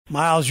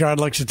Miles, you're on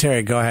Lex and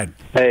Terry. Go ahead.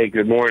 Hey,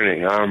 good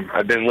morning.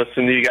 I've been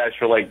listening to you guys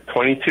for like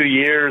 22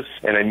 years,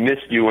 and I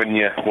missed you when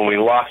we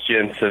lost you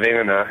in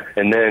Savannah.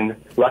 And then,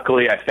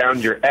 luckily, I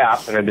found your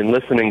app, and I've been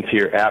listening to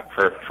your app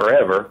for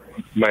forever.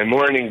 My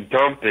morning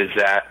dump is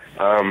that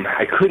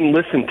I couldn't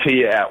listen to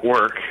you at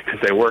work because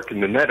I work in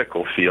the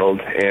medical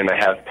field, and I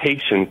have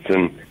patients,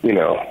 and,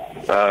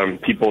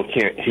 people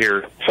can't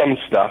hear some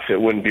stuff. It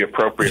wouldn't be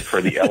appropriate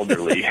for the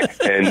elderly.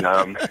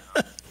 And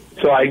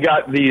so I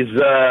got these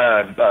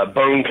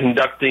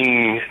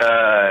bone-conducting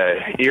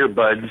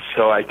earbuds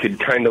so I could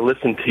kind of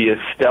listen to you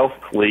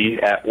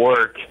stealthily at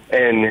work.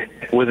 And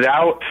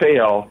without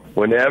fail,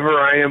 whenever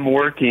I am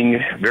working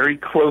very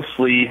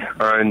closely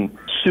on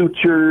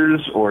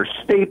sutures or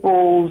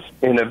staples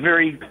in a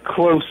very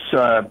close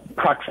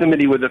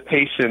proximity with a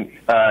patient,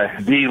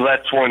 Dee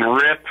lets one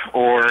rip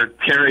or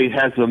Terry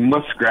has a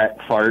muskrat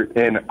fart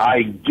and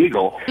I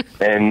giggle.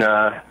 And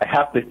I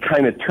have to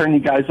kind of turn you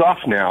guys off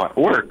now at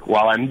work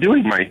while I'm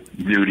doing my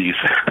duties.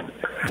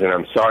 And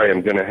I'm sorry,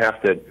 I'm going to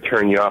have to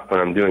turn you off when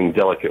I'm doing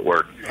delicate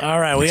work. All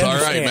right, we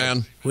understand. All right,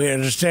 man. We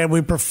understand.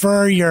 We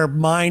prefer your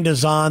mind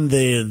is on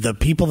the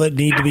people that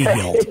need to be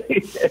healed.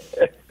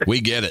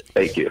 We get it.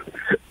 Thank you.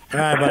 All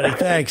right, buddy.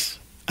 Thanks.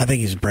 I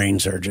think he's a brain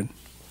surgeon.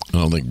 I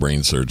don't think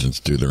brain surgeons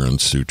do their own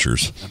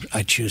sutures.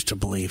 I choose to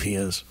believe he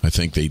is. I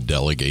think they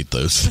delegate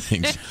those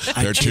things.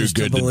 They're too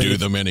good to do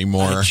them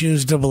anymore. I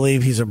choose to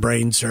believe he's a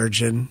brain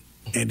surgeon,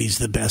 and he's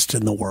the best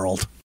in the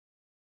world.